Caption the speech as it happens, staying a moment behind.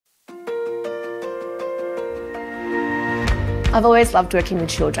I've always loved working with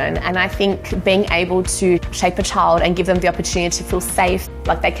children, and I think being able to shape a child and give them the opportunity to feel safe,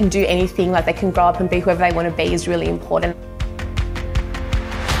 like they can do anything, like they can grow up and be whoever they want to be, is really important.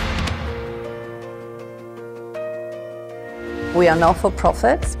 We are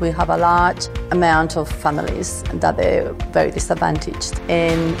not-for-profits. We have a large amount of families that are very disadvantaged.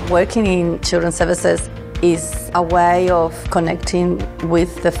 And working in children's services is a way of connecting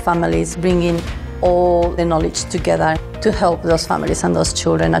with the families, bringing all the knowledge together to help those families and those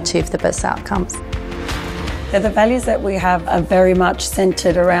children achieve the best outcomes. The values that we have are very much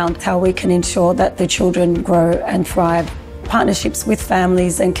centred around how we can ensure that the children grow and thrive. Partnerships with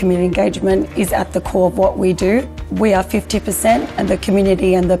families and community engagement is at the core of what we do. We are 50% and the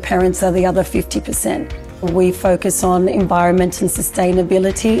community and the parents are the other 50%. We focus on environment and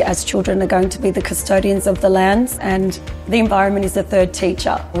sustainability, as children are going to be the custodians of the lands, and the environment is the third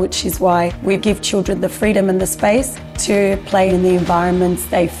teacher, which is why we give children the freedom and the space to play in the environments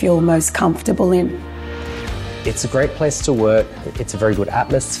they feel most comfortable in. It's a great place to work, it's a very good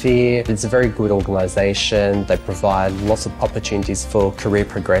atmosphere, it's a very good organisation. They provide lots of opportunities for career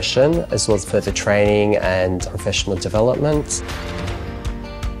progression as well as further training and professional development.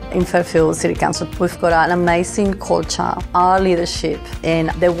 In Fairfield City Council, we've got an amazing culture. Our leadership and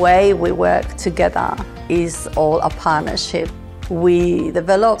the way we work together is all a partnership. We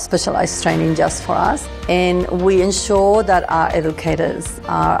develop specialised training just for us, and we ensure that our educators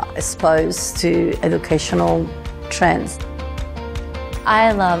are exposed to educational trends.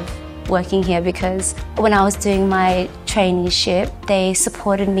 I love working here because when I was doing my traineeship, they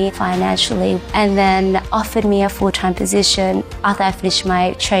supported me financially and then offered me a full-time position. After I finished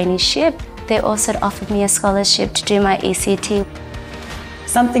my traineeship, they also offered me a scholarship to do my ECT.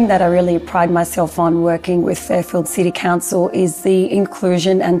 Something that I really pride myself on working with Fairfield City Council is the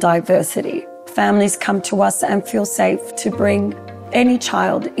inclusion and diversity. Families come to us and feel safe to bring any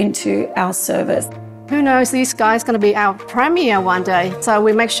child into our service. Who knows, this guy's going to be our premier one day, so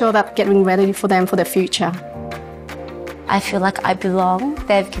we make sure that getting ready for them for the future. I feel like I belong.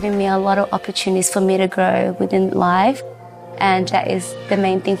 They've given me a lot of opportunities for me to grow within life, and that is the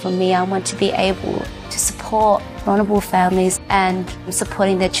main thing for me. I want to be able to support vulnerable families and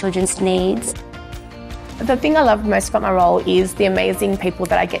supporting their children's needs. The thing I love most about my role is the amazing people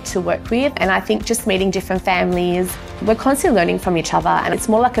that I get to work with, and I think just meeting different families, we're constantly learning from each other, and it's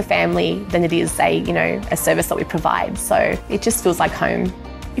more like a family than it is a service that we provide, so it just feels like home.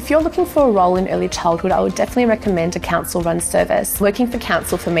 If you're looking for a role in early childhood, I would definitely recommend a council-run service. Working for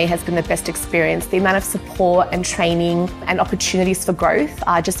council for me has been the best experience. The amount of support and training and opportunities for growth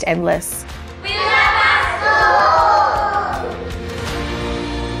are just endless.